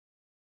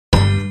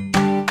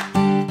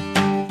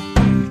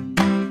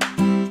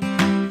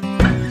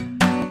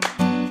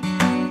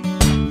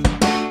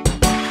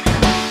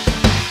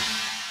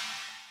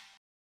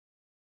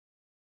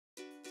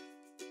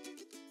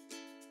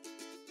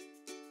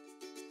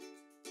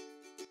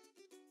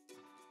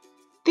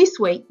This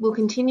week, we'll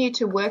continue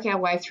to work our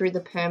way through the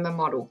PERMA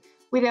model,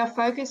 with our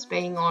focus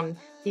being on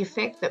the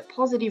effect that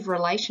positive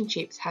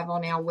relationships have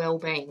on our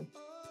well-being.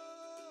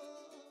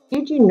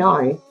 Did you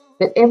know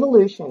that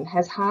evolution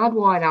has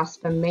hardwired us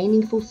for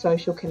meaningful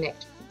social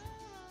connections?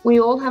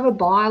 We all have a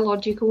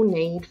biological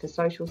need for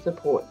social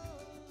support.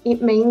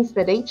 It means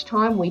that each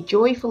time we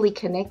joyfully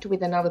connect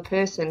with another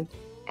person,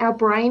 our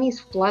brain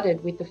is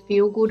flooded with the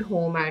feel-good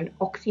hormone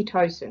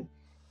oxytocin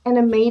and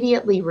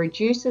immediately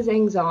reduces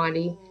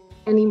anxiety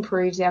and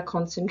improves our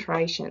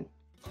concentration.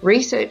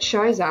 Research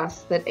shows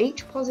us that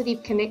each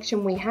positive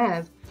connection we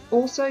have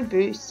also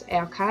boosts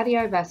our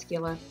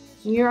cardiovascular,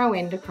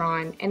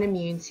 neuroendocrine and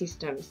immune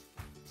systems.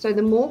 So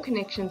the more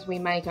connections we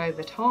make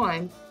over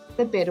time,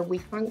 the better we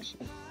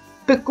function.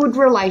 But good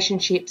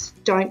relationships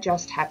don't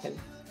just happen.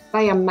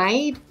 They are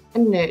made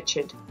and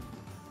nurtured.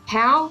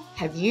 How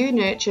have you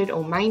nurtured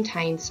or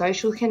maintained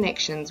social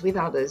connections with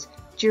others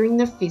during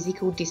the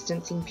physical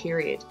distancing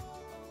period?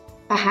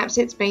 Perhaps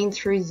it's been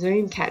through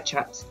Zoom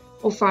catch-ups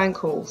or phone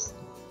calls.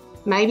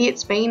 Maybe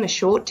it's been a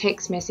short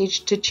text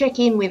message to check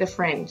in with a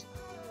friend.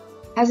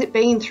 Has it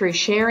been through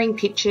sharing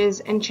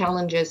pictures and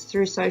challenges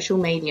through social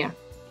media?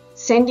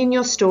 Send in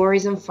your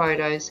stories and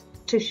photos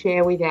to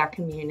share with our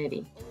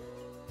community.